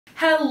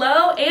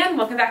Hello and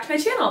welcome back to my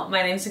channel.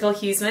 My name is Nicole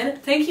Huesman.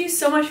 Thank you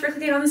so much for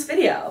clicking on this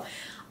video.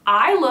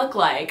 I look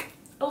like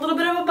a little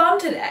bit of a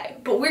bum today,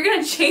 but we're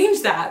gonna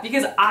change that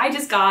because I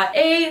just got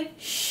a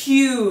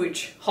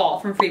huge haul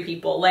from Free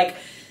People. Like,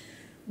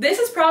 this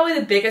is probably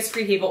the biggest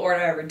Free People order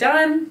I've ever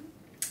done.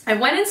 I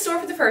went in store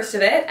for the first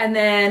of it and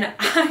then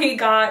I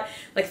got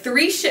like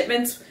 3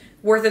 shipments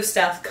worth of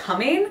stuff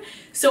coming.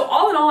 So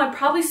all in all, I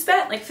probably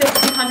spent like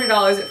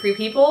 $1,500 at Free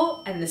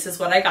People, and this is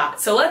what I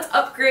got. So let's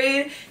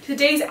upgrade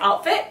today's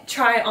outfit,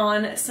 try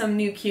on some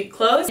new cute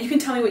clothes. You can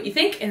tell me what you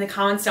think in the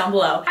comments down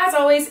below. As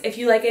always, if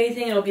you like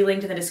anything, it'll be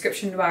linked in the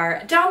description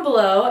bar down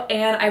below,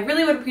 and I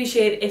really would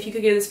appreciate it if you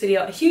could give this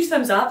video a huge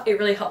thumbs up. It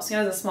really helps me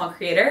out as a small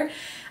creator.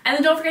 And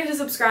then don't forget to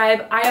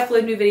subscribe. I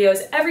upload new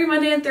videos every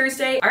Monday and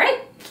Thursday. All right,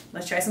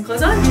 let's try some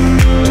clothes on.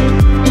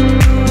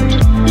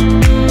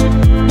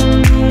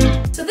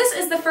 So this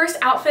is the first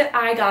outfit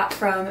I got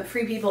from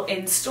Free People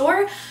in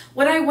store.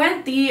 When I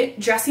went, the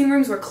dressing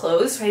rooms were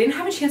closed, so I didn't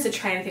have a chance to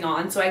try anything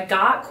on. So I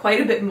got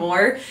quite a bit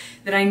more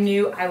than I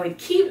knew I would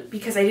keep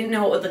because I didn't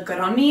know what would look good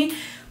on me.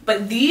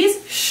 But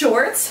these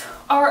shorts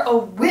are a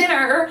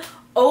winner.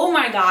 Oh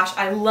my gosh,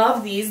 I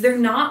love these. They're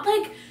not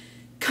like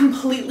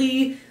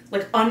completely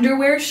like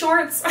underwear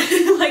shorts.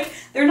 Like,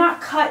 they're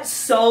not cut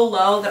so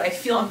low that I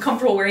feel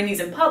uncomfortable wearing these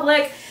in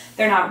public.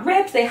 They're not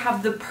ripped. They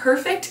have the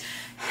perfect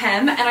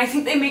hem, and I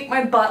think they make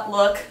my butt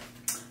look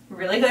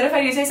really good, if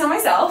I do say so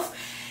myself.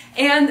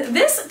 And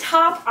this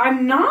top,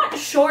 I'm not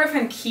sure if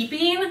I'm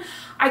keeping.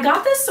 I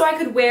got this so I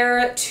could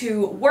wear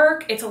to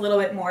work. It's a little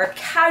bit more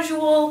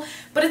casual,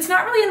 but it's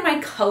not really in my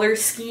color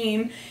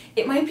scheme.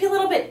 It might be a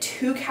little bit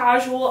too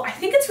casual. I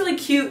think it's really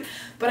cute,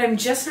 but I'm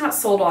just not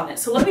sold on it.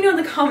 So let me know in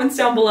the comments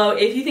down below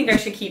if you think I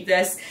should keep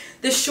this.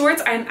 The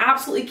shorts I'm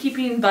absolutely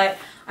keeping, but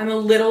I'm a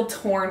little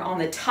torn on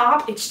the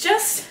top. It's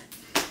just,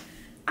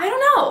 I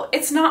don't know,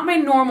 it's not my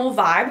normal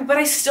vibe, but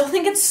I still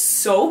think it's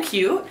so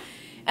cute.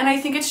 And I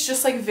think it's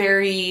just like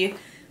very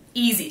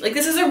easy. Like,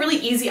 this is a really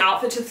easy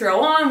outfit to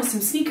throw on with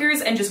some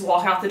sneakers and just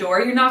walk out the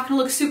door. You're not gonna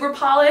look super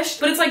polished,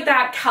 but it's like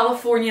that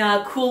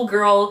California cool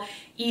girl,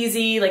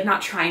 easy, like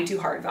not trying too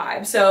hard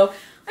vibe. So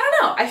I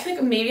don't know, I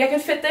think maybe I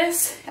could fit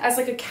this as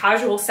like a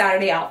casual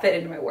Saturday outfit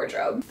into my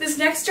wardrobe. This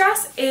next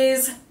dress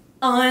is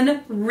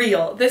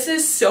unreal. This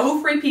is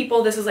so Free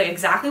People. This is like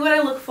exactly what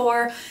I look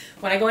for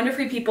when I go into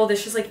Free People.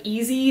 This just like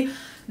easy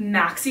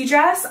maxi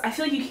dress. I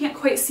feel like you can't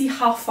quite see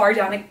how far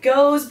down it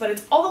goes, but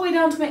it's all the way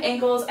down to my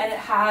ankles, and it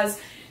has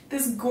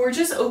this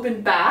gorgeous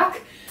open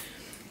back.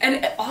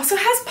 And it also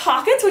has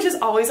pockets, which is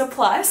always a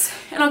plus.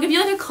 And I'll give you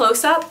like a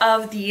close-up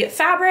of the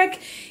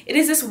fabric. It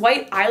is this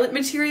white eyelet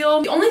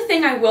material. The only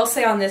thing I will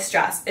say on this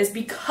dress is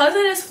because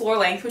it is floor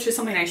length, which is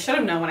something I should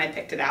have known when I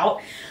picked it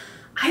out,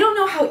 I don't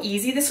know how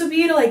easy this would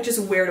be to like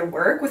just wear to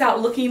work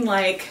without looking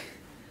like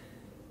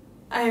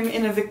I'm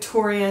in a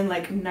Victorian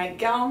like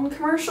nightgown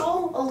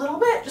commercial a little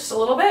bit, just a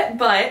little bit.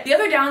 But the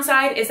other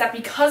downside is that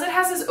because it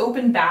has this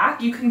open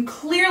back, you can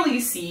clearly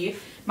see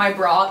my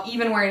bra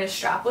even wearing a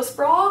strapless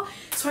bra.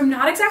 So I'm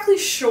not exactly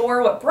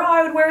sure what bra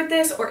I would wear with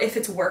this or if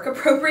it's work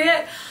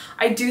appropriate.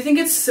 I do think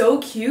it's so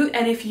cute,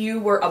 and if you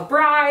were a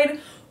bride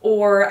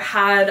or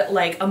had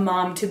like a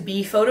mom to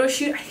be photo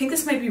shoot, I think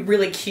this might be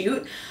really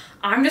cute.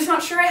 I'm just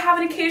not sure I have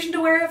an occasion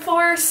to wear it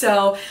for,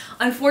 so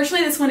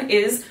unfortunately this one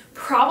is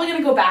probably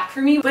gonna go back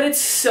for me, but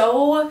it's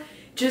so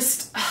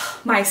just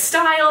my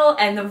style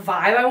and the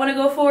vibe I wanna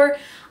go for.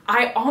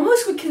 I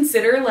almost would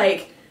consider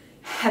like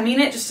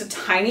hemming it just a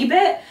tiny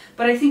bit,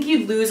 but I think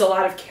you'd lose a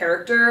lot of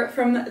character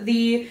from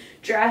the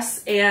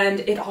dress,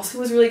 and it also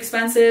was really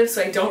expensive,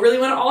 so I don't really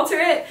wanna alter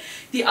it.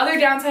 The other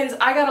downside is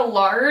I got a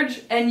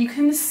large, and you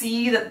can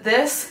see that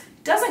this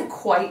doesn't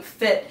quite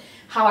fit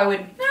how I would,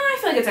 no, I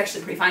feel like it's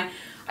actually pretty fine.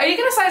 I did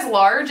get a size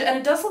large, and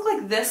it does look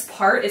like this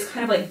part is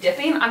kind of like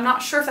dipping. I'm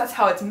not sure if that's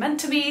how it's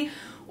meant to be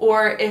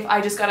or if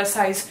I just got a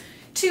size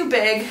too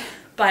big,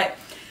 but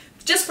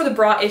just for the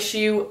bra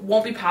issue,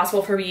 won't be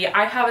possible for me.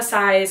 I have a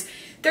size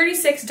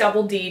 36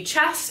 double D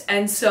chest,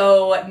 and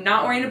so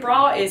not wearing a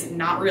bra is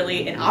not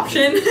really an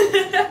option.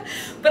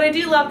 But I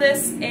do love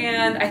this,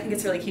 and I think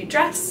it's a really cute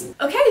dress.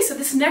 Okay, so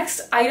this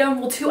next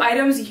item, well, 2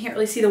 items, you can't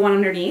really see the one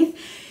underneath,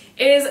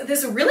 is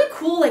this really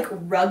cool like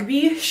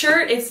rugby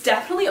shirt. It's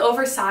definitely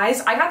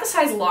oversized. I got the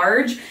size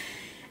large,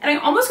 and I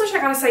almost wish I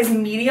got a size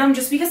medium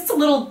just because it's a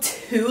little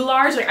too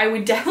large. Like, I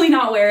would definitely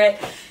not wear it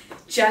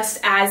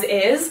just as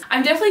is.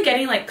 I'm definitely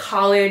getting like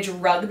college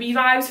rugby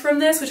vibes from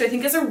this, which I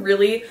think is a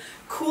really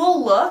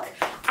cool look.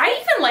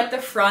 I even like the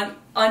front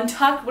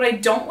untucked. What I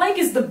don't like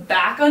is the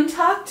back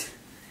untucked.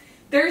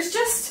 There's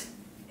just,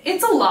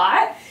 it's a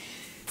lot.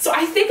 So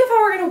I think if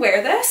I were gonna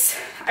wear this,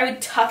 I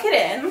would tuck it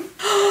in.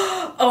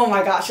 Oh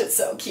my gosh, it's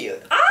so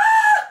cute.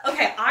 Ah!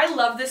 Okay, I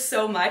love this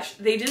so much.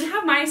 They didn't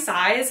have my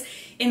size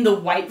in the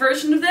white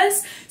version of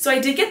this, so I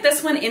did get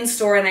this one in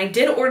store, and I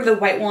did order the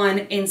white one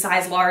in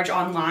size large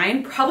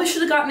online. Probably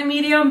should have gotten a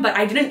medium, but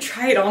I didn't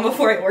try it on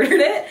before I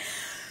ordered it.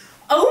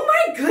 Oh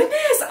my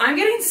goodness, I'm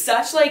getting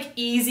such like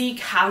easy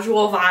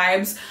casual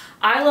vibes.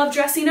 I love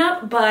dressing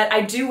up, but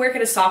I do work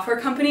at a software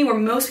company where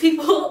most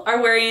people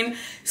are wearing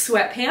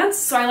sweatpants,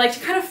 so I like to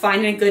kind of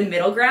find a good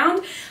middle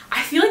ground.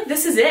 I feel like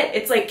this is it.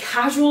 It's like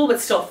casual but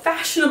still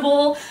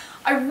fashionable.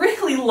 I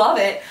really love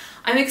it.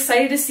 I'm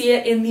excited to see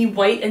it in the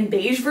white and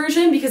beige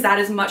version because that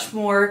is much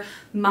more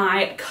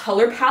my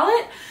color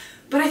palette.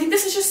 But I think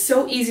this is just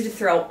so easy to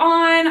throw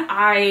on.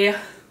 I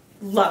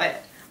love it.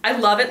 I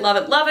love it, love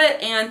it, love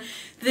it. And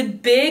the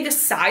big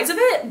size of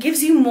it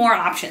gives you more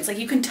options. Like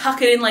you can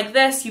tuck it in like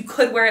this. You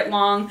could wear it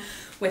long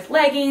with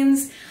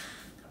leggings.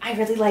 I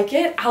really like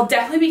it. I'll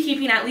definitely be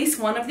keeping at least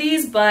one of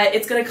these, but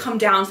it's gonna come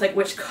down to like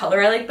which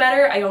color I like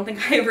better. I don't think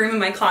I have room in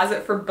my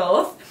closet for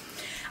both.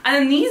 And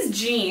then these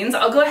jeans,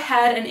 I'll go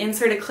ahead and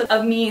insert a clip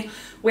of me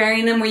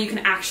wearing them where you can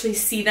actually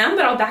see them,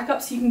 but I'll back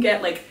up so you can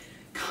get like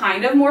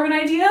kind of more of an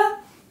idea.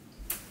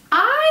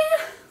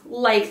 I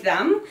like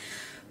them.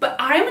 But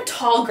I'm a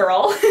tall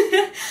girl.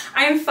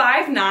 I am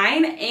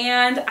 5'9",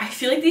 and I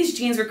feel like these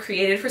jeans were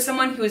created for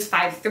someone who is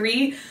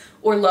 5'3"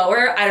 or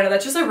lower. I don't know,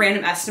 that's just a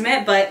random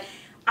estimate, but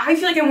I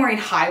feel like I'm wearing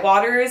high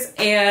waters,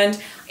 and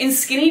in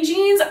skinny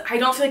jeans, I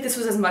don't feel like this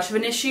was as much of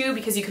an issue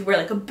because you could wear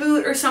like a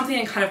boot or something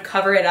and kind of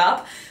cover it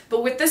up.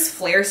 But with this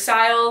flare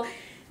style,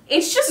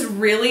 it's just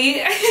really,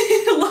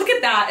 look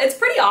at that. It's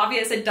pretty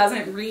obvious it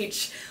doesn't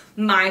reach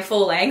my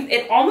full length.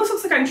 It almost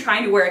looks like I'm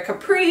trying to wear a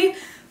capri,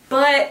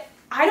 but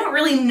I don't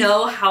really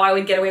know how I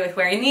would get away with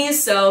wearing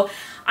these, so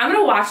I'm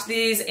gonna watch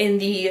these in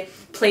the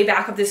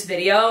playback of this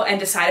video and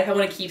decide if I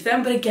want to keep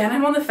them. But again,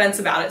 I'm on the fence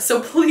about it, so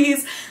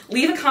please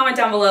leave a comment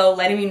down below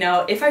letting me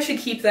know if I should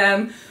keep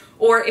them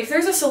or if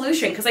there's a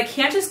solution, because I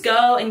can't just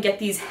go and get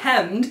these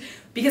hemmed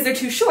because they're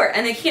too short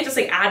and they can't just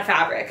like add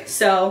fabric.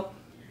 So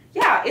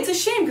yeah, it's a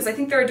shame because I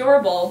think they're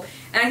adorable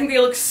and I think they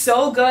look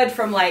so good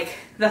from like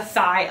the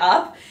thigh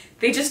up.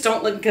 They just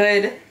don't look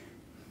good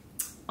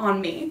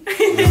on me.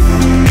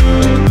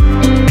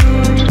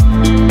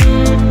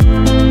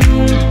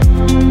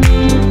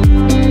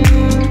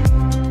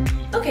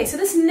 Okay, so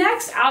this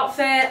next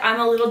outfit I'm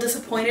a little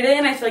disappointed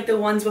in. I feel like the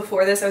ones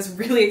before this I was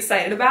really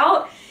excited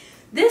about.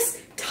 This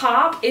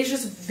top is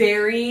just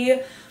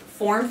very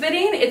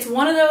form-fitting. It's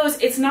one of those,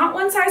 it's not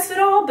one size fit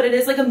all, but it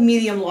is like a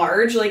medium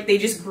large. Like they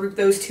just group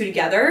those two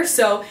together.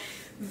 So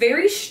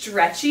very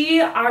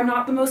stretchy. I'm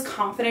not the most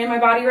confident in my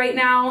body right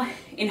now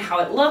in how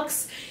it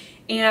looks.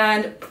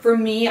 And for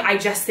me, I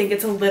just think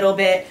it's a little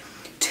bit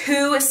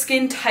too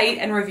skin tight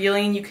and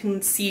revealing. You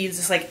can see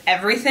just like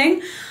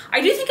everything.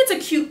 I do think it's a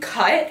cute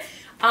cut.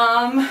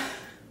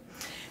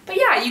 But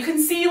yeah, you can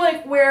see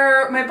like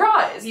where my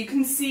bra is. You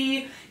can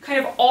see kind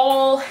of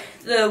all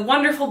the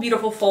wonderful,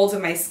 beautiful folds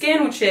of my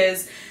skin, which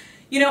is,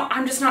 you know,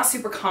 I'm just not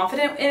super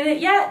confident in it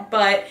yet,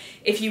 but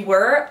if you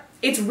were,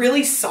 it's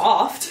really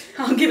soft.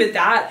 I'll give it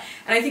that.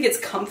 And I think it's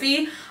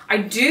comfy. I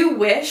do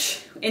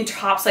wish in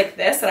tops like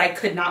this that I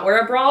could not wear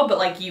a bra, but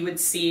like you would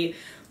see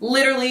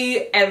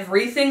literally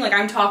everything. Like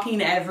I'm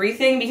talking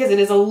everything because it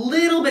is a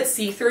little bit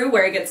see-through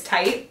where it gets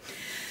tight.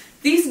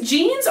 These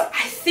jeans,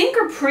 I think,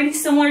 are pretty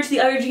similar to the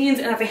other jeans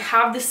and that they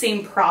have the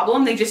same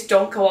problem. They just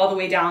don't go all the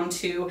way down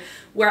to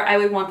where I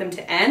would want them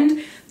to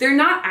end. They're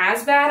not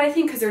as bad, I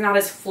think, because they're not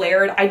as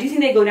flared. I do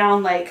think they go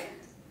down like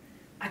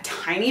a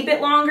tiny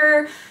bit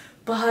longer,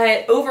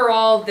 but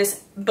overall,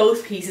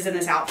 both pieces in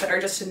this outfit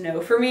are just a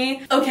no for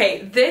me.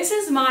 Okay, this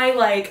is my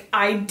like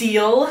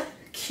ideal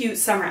cute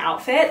summer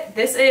outfit.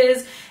 This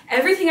is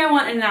everything I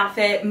want in an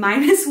outfit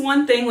minus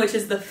one thing, which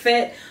is the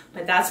fit,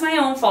 but that's my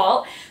own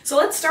fault. So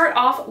let's start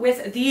off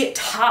with the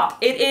top.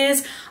 It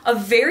is a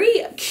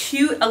very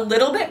cute, a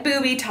little bit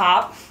booby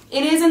top.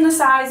 It is in the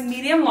size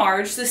medium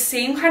large, the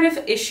same kind of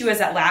issue as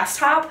that last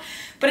top.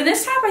 But in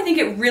this top, I think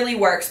it really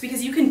works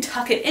because you can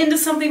tuck it into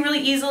something really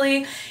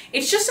easily.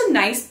 It's just a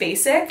nice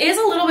basic. It is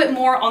a little bit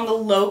more on the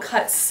low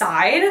cut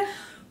side,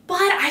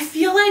 but I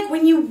feel like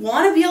when you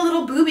want to be a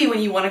little booby, when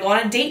you want to go on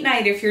a date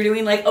night, if you're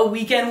doing like a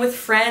weekend with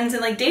friends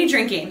and like day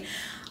drinking,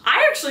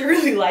 I actually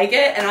really like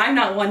it, and I'm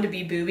not one to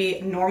be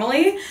booby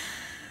normally.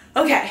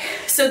 Okay,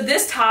 so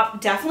this top,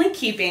 definitely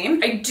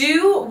keeping. I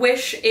do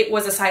wish it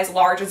was a size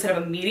large instead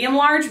of a medium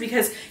large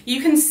because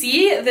you can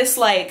see this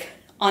like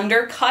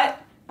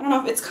undercut. I don't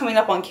know if it's coming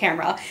up on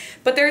camera,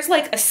 but there's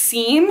like a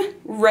seam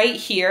right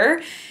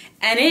here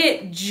and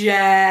it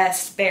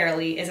just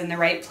barely is in the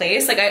right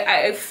place. Like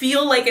I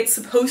feel like it's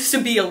supposed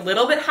to be a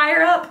little bit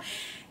higher up,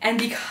 and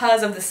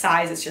because of the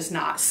size, it's just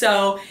not.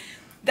 So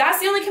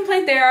that's the only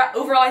complaint there.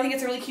 Overall, I think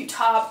it's a really cute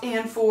top,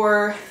 and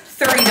for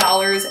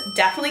 $30,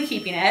 definitely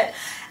keeping it.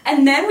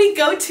 And then we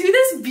go to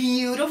this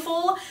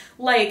beautiful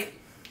like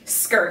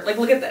skirt. Like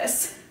look at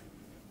this.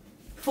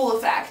 Full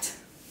effect.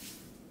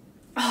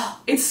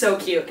 Oh, it's so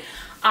cute.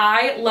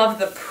 I love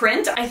the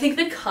print. I think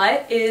the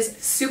cut is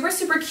super,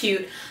 super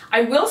cute.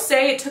 I will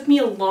say it took me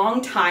a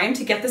long time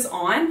to get this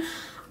on.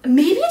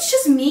 Maybe it's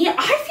just me. I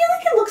feel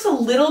like it looks a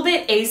little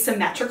bit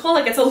asymmetrical.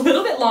 Like it's a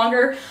little bit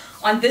longer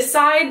on this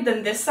side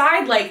than this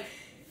side. Like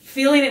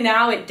feeling it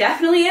now, it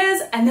definitely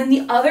is. And then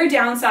the other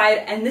downside,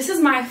 and this is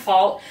my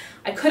fault,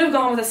 I could have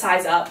gone with a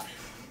size up.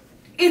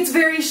 It's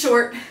very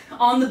short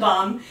on the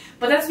bum,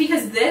 but that's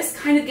because this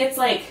kind of gets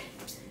like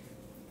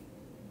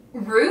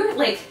rude.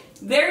 Like,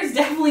 there's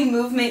definitely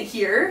movement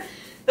here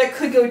that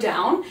could go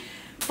down.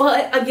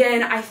 But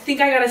again, I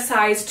think I got a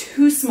size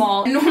too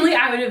small. Normally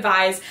I would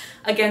advise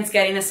against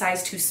getting a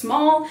size too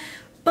small,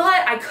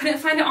 but I couldn't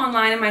find it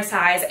online in my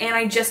size, and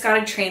I just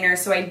got a trainer,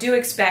 so I do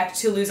expect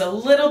to lose a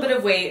little bit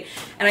of weight,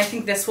 and I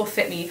think this will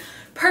fit me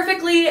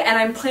perfectly, and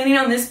I'm planning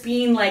on this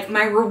being like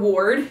my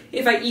reward.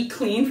 If I eat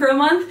clean for a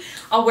month,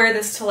 I'll wear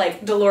this to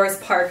like Dolores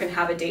Park and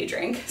have a day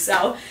drink.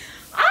 So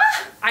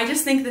I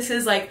just think this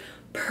is like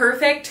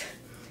perfect,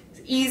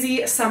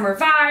 easy summer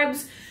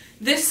vibes.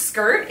 This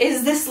skirt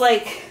is this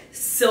like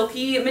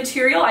silky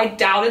material. I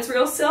doubt it's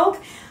real silk,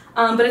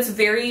 but it's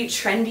very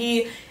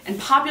trendy and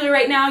popular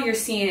right now. You're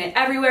seeing it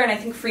everywhere, and I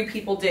think Free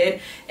People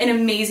did an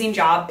amazing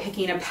job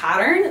picking a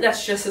pattern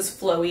that's just as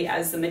flowy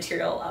as the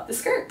material of the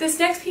skirt. This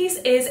next piece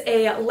is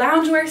a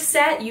loungewear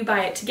set. You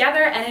buy it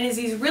together, and it is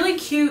these really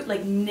cute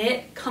like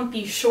knit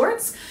comfy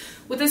shorts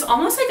with this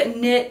almost like a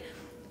knit,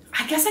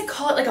 I guess I'd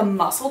call it like a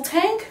muscle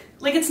tank.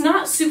 Like, it's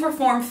not super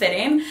form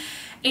fitting,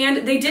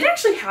 and they did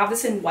actually have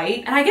this in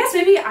white, and I guess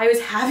maybe I was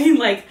having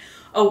like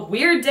a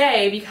weird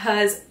day,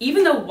 because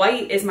even though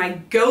white is my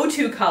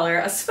go-to color,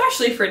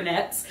 especially for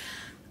knits,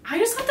 I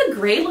just thought the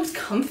gray looked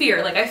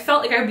comfier. Like, I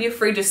felt like I'd be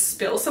afraid to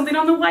spill something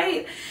on the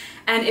white.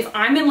 And if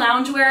I'm in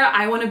loungewear,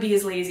 I want to be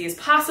as lazy as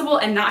possible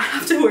and not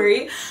have to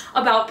worry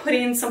about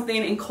putting something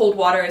in cold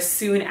water as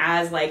soon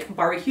as like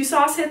barbecue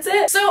sauce hits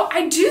it. So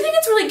I do think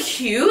it's really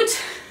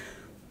cute.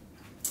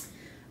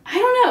 I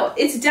don't know.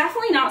 It's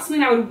definitely not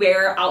something I would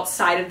wear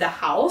outside of the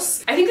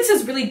house. I think this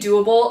is really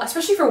doable,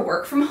 especially for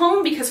work from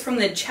home, because from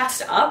the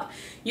chest up,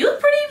 you look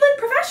pretty like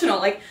professional.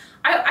 Like,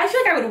 I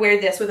feel like I would wear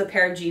this with a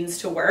pair of jeans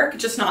to work,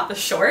 just not the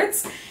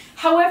shorts.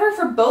 However,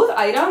 for both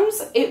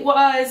items, it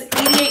was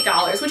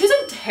 $88, which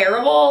isn't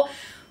terrible,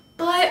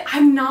 but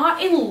I'm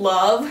not in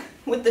love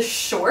with the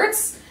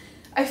shorts.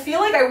 I feel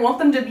like I want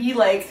them to be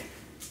like,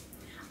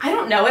 I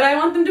don't know what I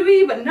want them to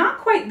be, but not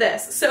quite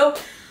this. So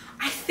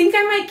I think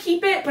I might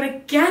keep it, but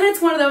again,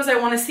 it's one of those I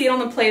want to see it on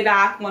the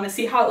playback, want to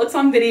see how it looks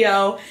on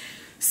video.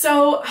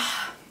 So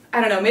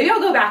I don't know, maybe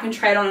I'll go back and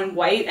try it on in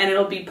white and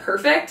it'll be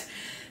perfect.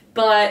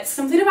 But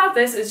something about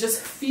this is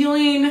just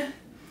feeling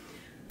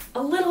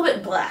a little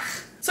bit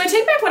blech. So I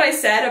take back what I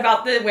said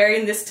about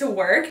wearing this to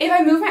work. If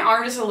I move my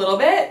arm just a little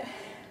bit,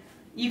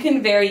 you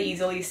can very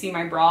easily see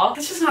my bra.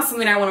 It's just not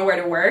something I want to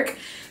wear to work.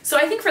 So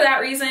I think for that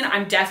reason,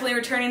 I'm definitely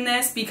returning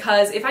this,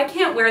 because if I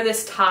can't wear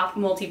this top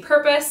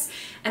multi-purpose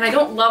and I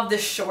don't love the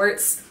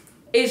shorts,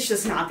 it's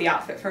just not the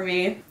outfit for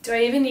me. Do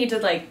I even need to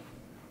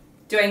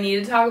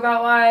talk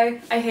about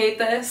why I hate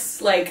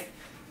this? Like,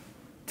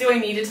 do I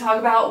need to talk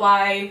about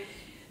why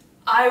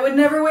I would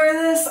never wear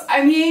this?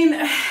 I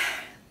mean,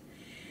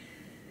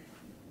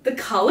 the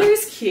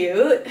color's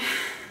cute.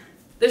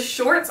 The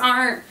shorts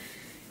aren't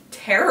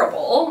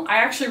terrible. I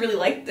actually really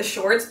like the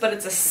shorts, but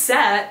it's a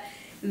set.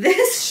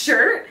 This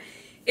shirt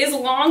is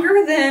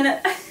longer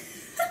than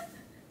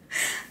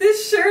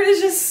this shirt is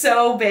just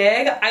so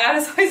big. I got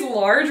a size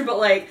large, but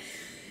like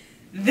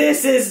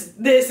this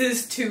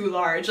is too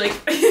large. Like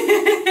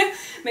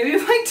maybe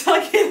if I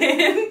tuck it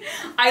in,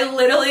 I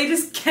literally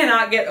just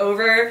cannot get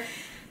over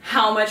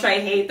how much I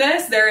hate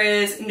this. There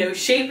is no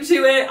shape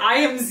to it. I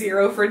am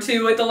 0 for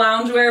 2 with the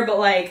loungewear, but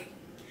like,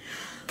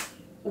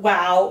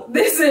 wow,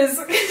 this is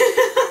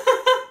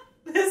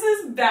this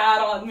is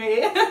bad on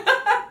me.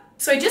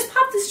 So I just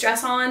popped this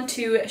dress on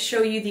to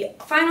show you the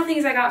final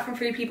things I got from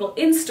Free People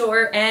in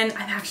store, and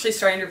I'm actually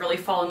starting to really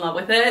fall in love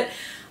with it.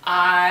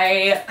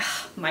 I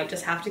might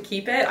just have to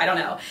keep it, I don't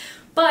know.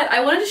 But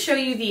I wanted to show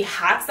you the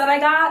hats that I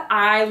got.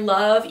 I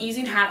love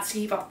using hats to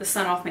keep the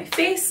sun off my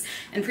face,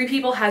 and Free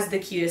People has the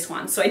cutest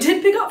one. So I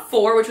did pick up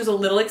 4, which was a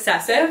little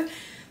excessive,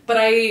 but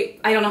I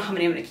don't know how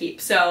many I'm gonna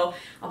keep. So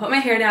I'll put my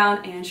hair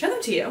down and show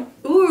them to you.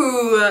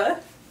 Ooh,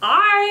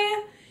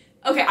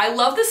 okay, I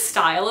love the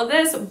style of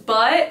this,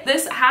 but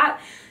this hat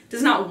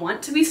does not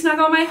want to be snug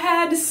on my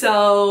head,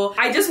 so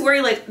I just worry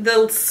like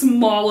the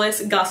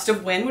smallest gust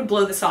of wind would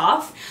blow this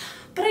off.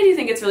 But I do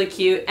think it's really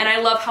cute, and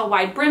I love how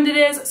wide brimmed it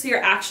is, so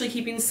you're actually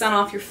keeping sun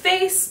off your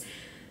face.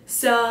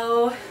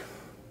 So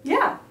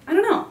yeah, I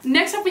don't know.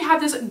 Next up we have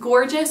this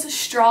gorgeous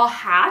straw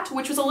hat,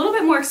 which was a little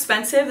bit more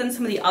expensive than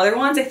some of the other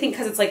ones, I think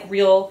because it's like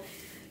real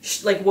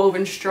like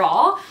woven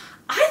straw.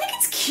 I think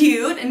it's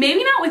cute, and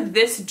maybe not with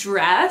this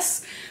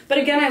dress, but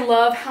again, I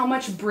love how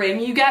much brim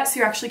you get, so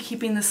you're actually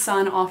keeping the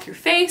sun off your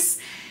face.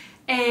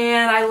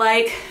 And I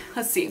like,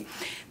 let's see,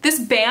 this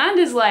band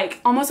is like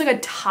almost like a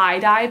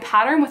tie-dye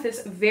pattern with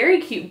this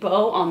very cute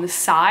bow on the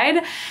side,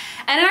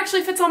 and it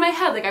actually fits on my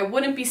head. Like, I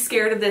wouldn't be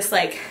scared of this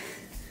like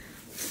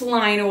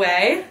flying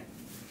away.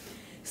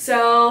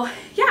 So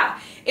yeah,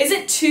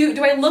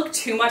 do I look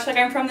too much like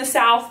I'm from the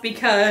South?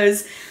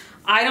 Because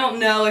I don't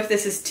know if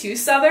this is too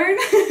Southern.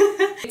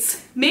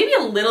 It's maybe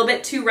a little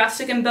bit too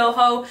rustic and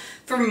boho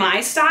for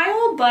my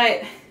style,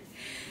 but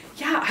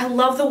yeah, I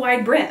love the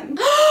wide brim.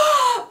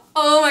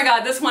 Oh my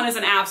god, this one is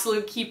an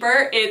absolute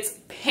keeper. It's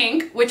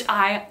pink, which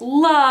I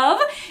love.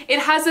 It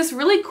has this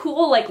really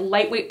cool like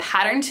lightweight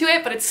pattern to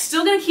it, but it's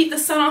still gonna keep the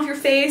sun off your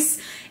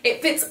face.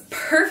 It fits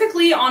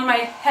perfectly on my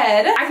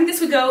head. I think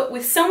this would go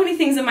with so many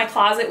things in my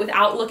closet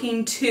without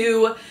looking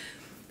too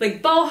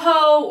like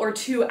boho or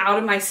too out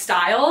of my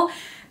style.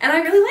 And I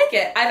really like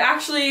it.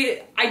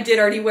 I did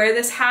already wear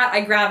this hat.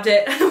 I grabbed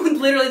it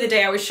literally the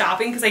day I was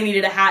shopping because I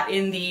needed a hat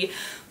in the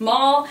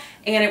mall,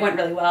 and it went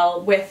really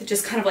well with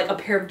just kind of like a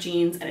pair of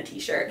jeans and a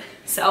t-shirt.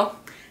 So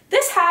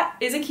this hat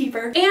is a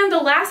keeper. And the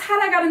last hat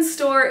I got in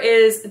store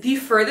is the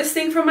furthest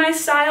thing from my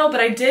style,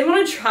 but I did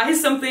want to try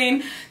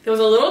something that was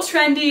a little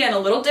trendy and a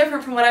little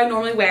different from what I would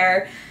normally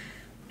wear.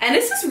 And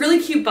it's this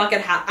really cute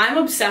bucket hat. I'm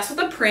obsessed with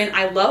the print.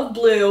 I love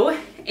blue,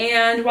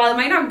 and while it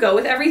might not go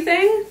with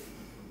everything,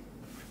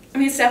 I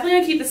mean, it's definitely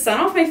gonna keep the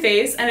sun off my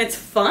face, and it's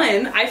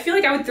fun. I feel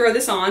like I would throw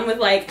this on with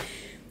like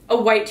a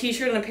white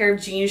t-shirt and a pair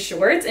of jeans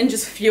shorts and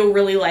just feel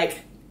really like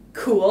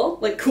cool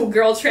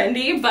girl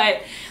trendy,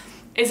 but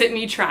is it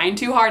me trying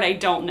too hard? I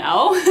don't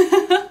know.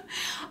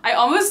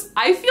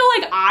 I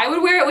feel like I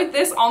would wear it with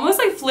this almost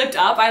like flipped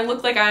up. I feel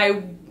like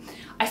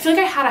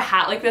I had a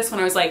hat like this when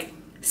I was like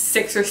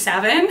 6 or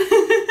 7.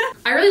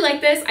 I really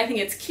like this. I think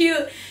it's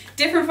cute,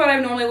 different from what I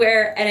would normally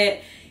wear, and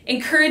it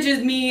encourages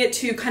me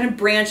to kind of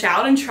branch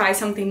out and try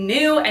something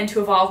new and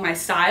to evolve my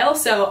style.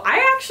 So I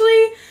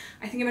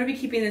think I'm gonna be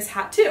keeping this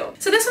hat too.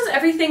 So this was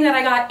everything that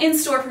I got in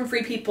store from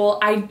Free People.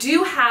 I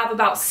do have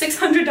about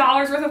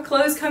 $600 worth of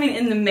clothes coming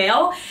in the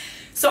mail,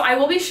 so I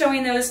will be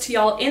showing those to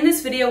y'all in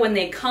this video when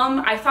they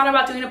come. I thought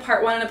about doing a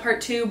part 1 and a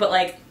part 2, but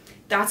like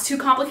that's too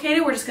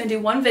complicated. We're just gonna do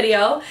one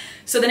video.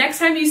 So the next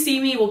time you see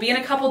me will be in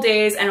a couple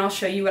days, and I'll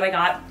show you what I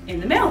got in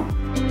the mail.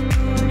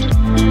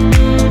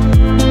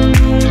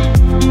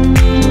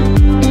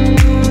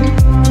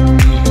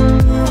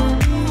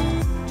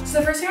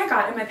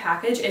 In my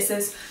package is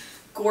this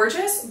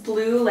gorgeous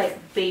blue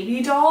like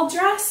baby doll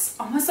dress,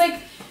 almost like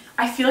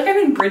I feel like I'm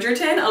in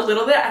Bridgerton a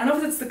little bit. I don't know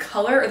if it's the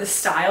color or the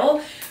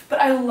style,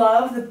 but I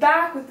love the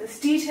back with this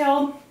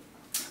detail.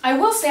 I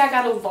will say I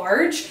got a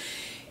large,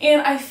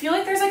 and I feel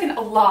like there's like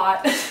a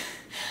lot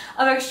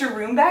of extra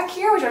room back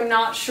here, which I'm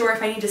not sure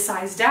if I need to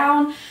size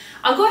down.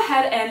 I'll go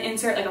ahead and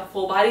insert like a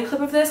full body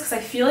clip of this because I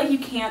feel like you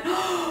can't.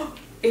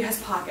 It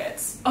has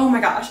pockets. Oh my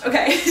gosh,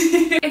 okay.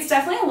 It's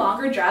definitely a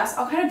longer dress.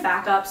 I'll kind of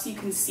back up so you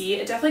can see.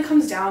 It definitely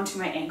comes down to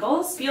my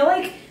ankles. I feel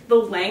like the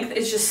length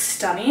is just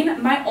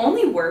stunning. My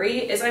only worry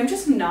is I'm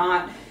just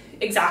not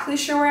exactly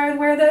sure where I would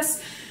wear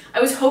this. I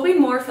was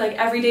hoping more for like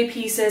everyday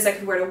pieces I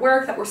could wear to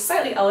work that were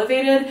slightly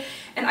elevated,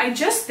 and I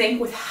just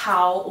think with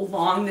how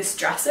long this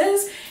dress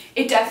is,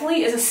 it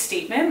definitely is a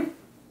statement,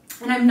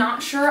 and I'm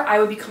not sure I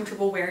would be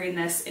comfortable wearing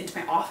this into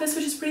my office,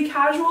 which is pretty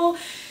casual.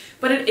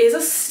 But it is a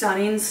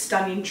stunning,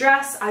 stunning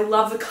dress. I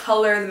love the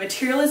color. The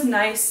material is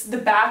nice. The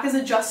back is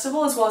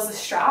adjustable as well as the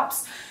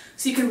straps,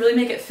 so you can really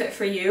make it fit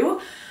for you.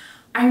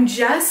 I'm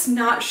just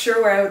not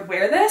sure where I would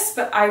wear this,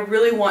 but I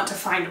really want to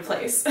find a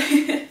place.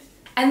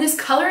 And this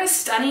color is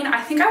stunning.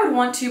 I think I would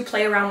want to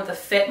play around with the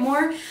fit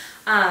more.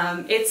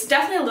 It's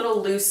definitely a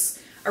little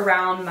loose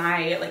around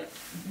my like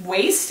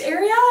waist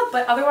area,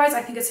 but otherwise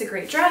I think it's a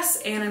great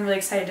dress, and I'm really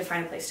excited to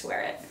find a place to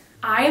wear it.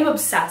 I am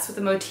obsessed with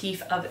the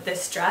motif of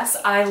this dress.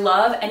 I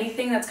love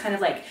anything that's kind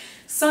of like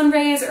sun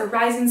rays or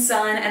rising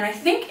sun, and I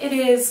think it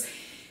is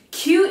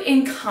cute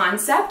in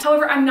concept.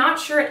 However, I'm not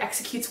sure it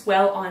executes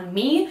well on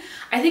me.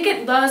 I think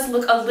it does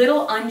look a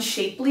little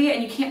unshapely,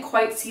 and you can't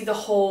quite see the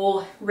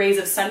whole rays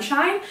of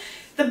sunshine.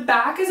 The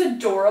back is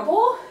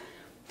adorable,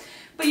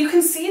 but you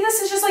can see this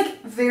is just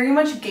like very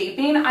much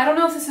gaping. I don't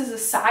know if this is a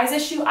size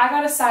issue. I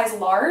got a size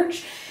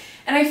large.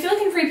 And I feel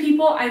like in Free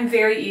People, I'm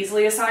very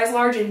easily a size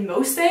large in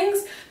most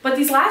things, but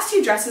these last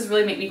 2 dresses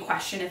really make me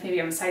question if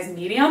maybe I'm a size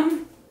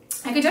medium.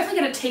 I could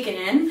definitely get it taken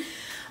in.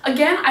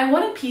 Again, I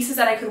wanted pieces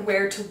that I could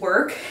wear to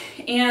work,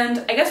 and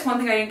I guess one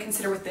thing I didn't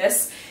consider with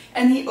this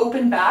and the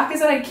open back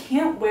is that I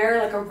can't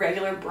wear like a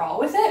regular bra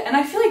with it, and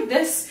I feel like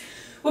this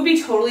would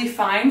be totally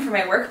fine for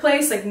my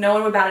workplace. Like no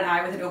one would bat an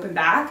eye with an open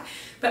back,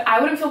 but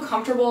I wouldn't feel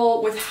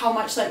comfortable with how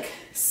much like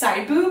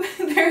side boob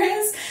there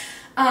is.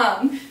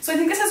 So I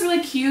think this is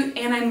really cute,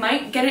 and I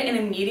might get it in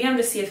a medium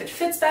to see if it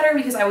fits better,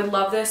 because I would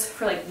love this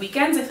for like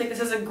weekends. I feel like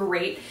this is a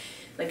great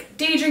like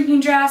day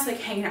drinking dress, like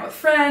hanging out with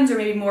friends, or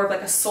maybe more of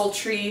like a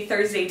sultry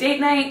Thursday date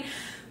night,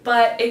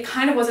 but it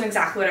kind of wasn't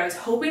exactly what I was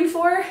hoping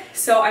for.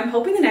 So I'm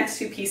hoping the next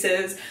 2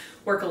 pieces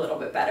work a little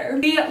bit better.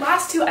 The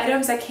last 2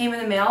 items that came in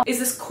the mail is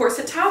this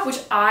corset top, which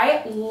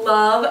I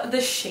love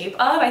the shape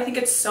of. I think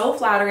it's so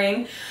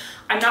flattering.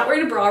 I'm not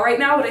wearing a bra right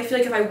now, but I feel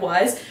like if I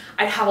was,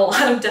 I'd have a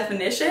lot of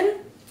definition.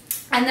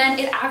 And then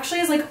it actually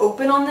is like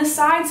open on this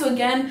side. So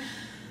again,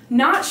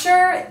 not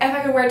sure if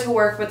I could wear it to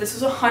work, but this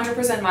was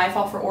 100% my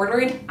fault for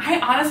ordering. I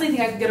honestly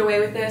think I could get away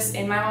with this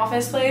in my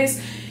office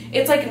place.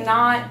 It's like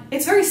not,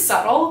 it's very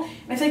subtle.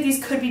 And I feel like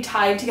these could be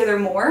tied together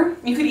more.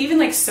 You could even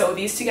like sew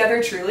these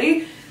together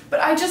truly, but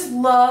I just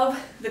love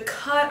the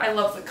cut. I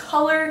love the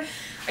color.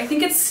 I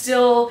think it's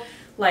still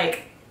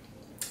like,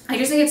 I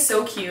just think it's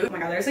so cute. Oh my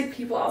God, there's like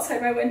people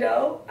outside my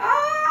window.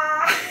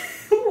 Ah!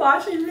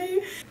 Watching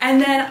me.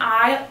 And then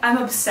I'm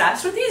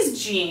obsessed with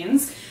these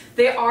jeans.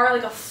 They are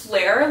like a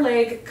flare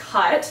leg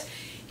cut,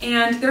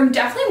 and they're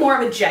definitely more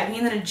of a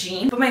jegging than a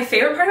jean, but my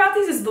favorite part about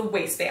these is the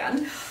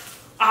waistband.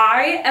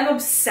 I am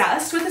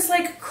obsessed with this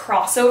like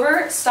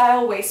crossover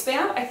style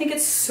waistband. I think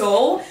it's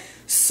so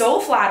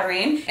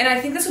flattering, and I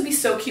think this would be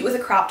so cute with a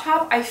crop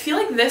top. I feel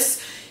like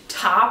this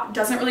top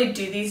doesn't really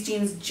do these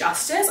jeans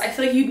justice. I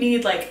feel like you'd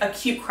need like a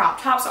cute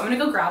crop top, so I'm gonna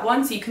go grab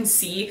one so you can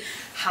see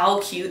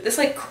how cute this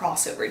like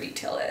crossover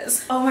detail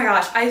is. Oh my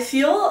gosh, I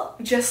feel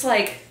just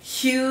like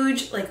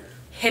huge like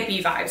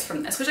hippie vibes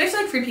from this, which I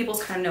feel like Free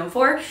People's kind of known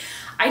for.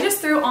 I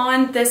just threw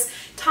on this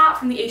top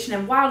from the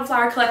H&M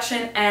Wildflower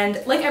collection,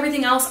 and like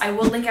everything else, I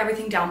will link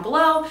everything down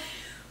below.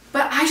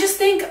 But I just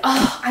think,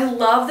 oh, I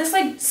love this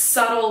like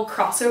subtle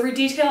crossover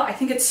detail. I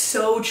think it's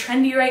so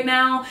trendy right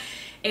now,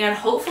 and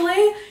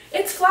hopefully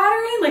it's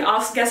flattering. Like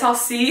I guess I'll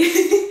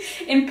see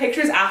in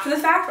pictures after the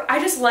fact, but I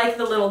just like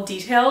the little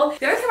detail.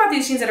 The other thing about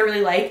these jeans that I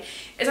really like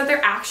is that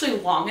they're actually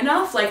long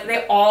enough. Like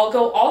they all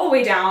go all the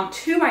way down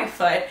to my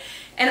foot,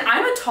 and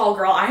I'm a tall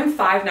girl, I am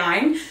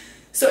 5'9".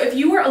 So if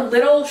you were a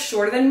little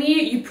shorter than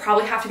me, you'd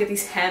probably have to get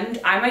these hemmed.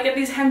 I might get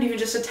these hemmed even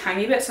just a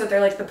tiny bit so that they're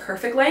like the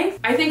perfect length.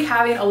 I think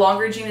having a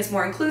longer jean is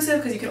more inclusive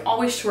because you can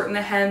always shorten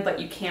the hem,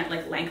 but you can't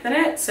like lengthen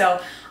it. So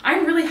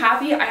I'm really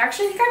happy. I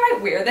actually think I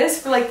might wear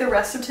this for like the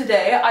rest of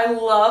today. I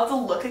love the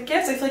look it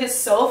gives. I feel like it's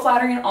so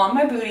flattering on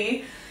my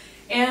booty.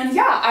 And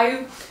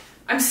yeah,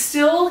 I'm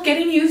still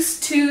getting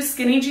used to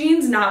skinny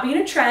jeans not being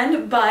a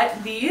trend,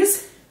 but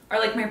these are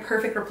like my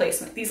perfect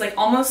replacement. These like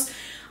almost,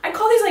 I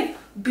call these like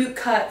boot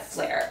cut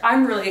flare. I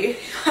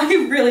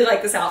really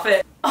like this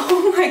outfit.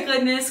 Oh my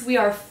goodness, we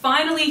are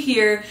finally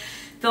here.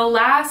 The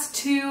last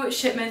 2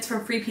 shipments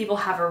from Free People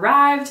have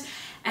arrived,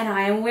 and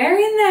I am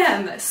wearing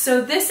them.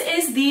 So this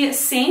is the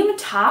same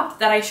top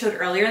that I showed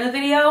earlier in the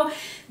video.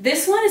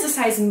 This one is a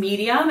size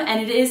medium, and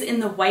it is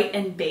in the white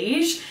and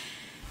beige.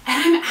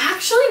 And I'm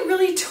actually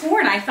really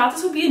torn. I thought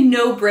this would be a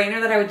no-brainer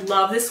that I would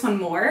love this one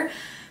more,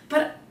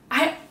 but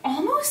I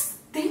almost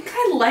think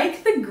I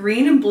like the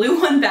green and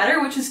blue one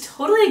better, which is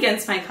totally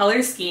against my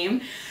color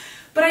scheme.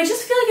 But I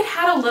just feel like it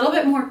had a little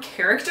bit more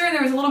character.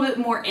 There was a little bit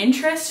more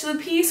interest to the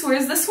piece,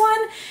 whereas this one,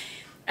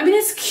 I mean,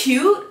 it's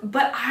cute,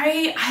 but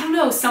I don't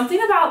know,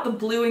 something about the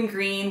blue and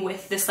green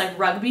with this like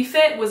rugby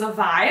fit was a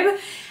vibe.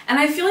 And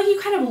I feel like you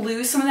kind of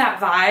lose some of that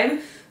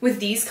vibe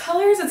with these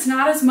colors. It's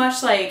not as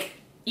much like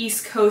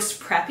East Coast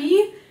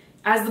preppy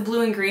as the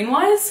blue and green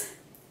was.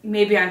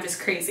 Maybe I'm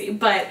just crazy,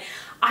 but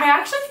I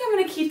actually think I'm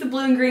gonna keep the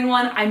blue and green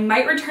one. I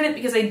might return it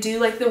because I do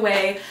like the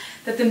way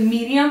that the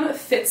medium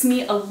fits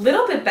me a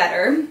little bit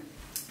better.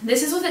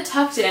 This is with it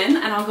tucked in,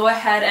 and I'll go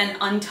ahead and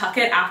untuck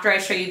it after I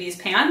show you these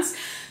pants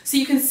so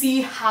you can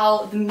see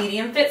how the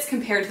medium fits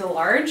compared to the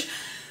large.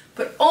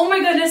 But oh my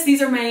goodness,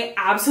 these are my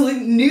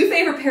absolute new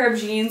favorite pair of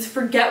jeans.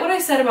 Forget what I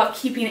said about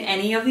keeping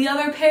any of the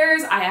other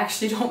pairs. I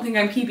actually don't think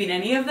I'm keeping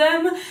any of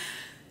them.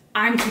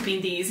 I'm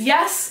keeping these.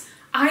 Yes,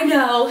 I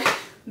know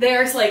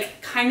there's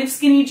like kind of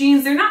skinny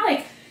jeans. They're not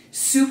like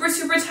super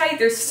tight.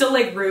 There's still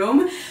like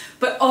room,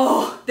 but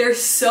oh, they're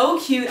so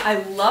cute.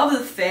 I love the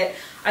fit.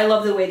 I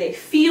love the way they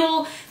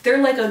feel.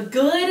 They're like a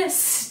good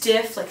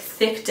stiff, like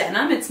thick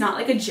denim. It's not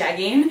like a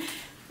jegging.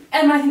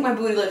 And I think my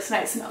booty looks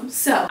nice in them.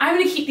 So I'm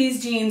gonna keep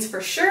these jeans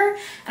for sure.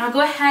 And I'll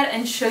go ahead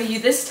and show you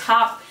this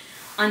top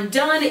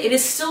undone. It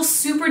is still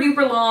super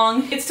duper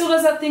long. It still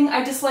does that thing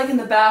I dislike in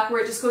the back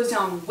where it just goes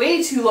down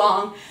way too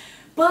long,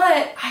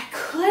 but I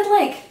could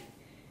like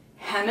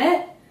hem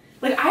it.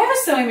 Like I have a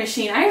sewing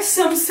machine, I have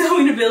some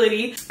sewing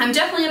ability. I'm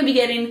definitely gonna be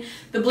getting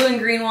the blue and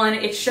green one.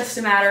 It's just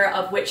a matter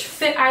of which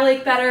fit I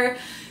like better.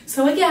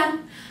 So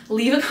again,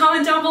 leave a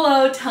comment down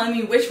below telling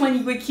me which one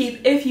you would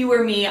keep if you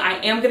were me. I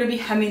am gonna be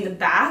hemming the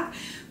back,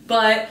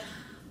 but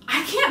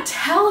I can't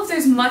tell if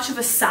there's much of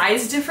a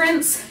size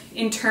difference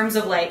in terms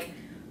of like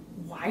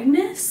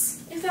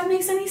wideness, if that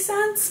makes any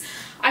sense.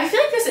 I feel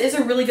like this is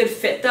a really good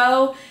fit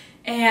though,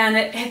 and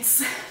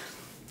it's,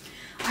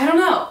 I don't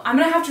know. I'm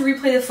gonna have to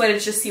replay the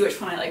footage to see which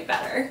one I like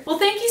better. Well,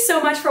 thank you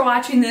so much for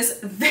watching this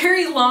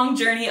very long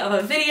journey of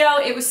a video.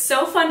 It was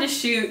so fun to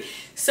shoot,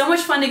 so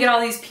much fun to get all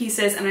these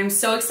pieces, and I'm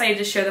so excited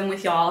to share them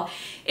with y'all.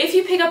 If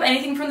you pick up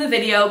anything from the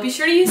video, be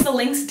sure to use the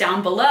links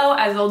down below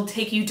as they'll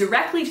take you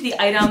directly to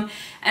the item,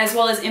 as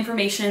well as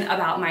information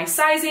about my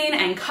sizing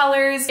and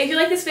colors. If you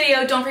like this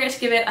video, don't forget to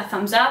give it a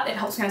thumbs up. It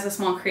helps me as a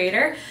small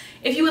creator.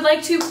 If you would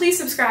like to, please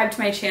subscribe to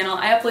my channel.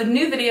 I upload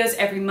new videos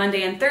every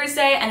Monday and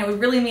Thursday, and it would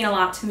really mean a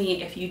lot to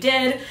me if you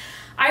did.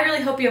 I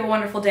really hope you have a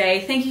wonderful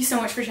day. Thank you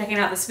so much for checking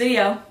out this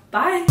video.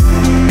 Bye!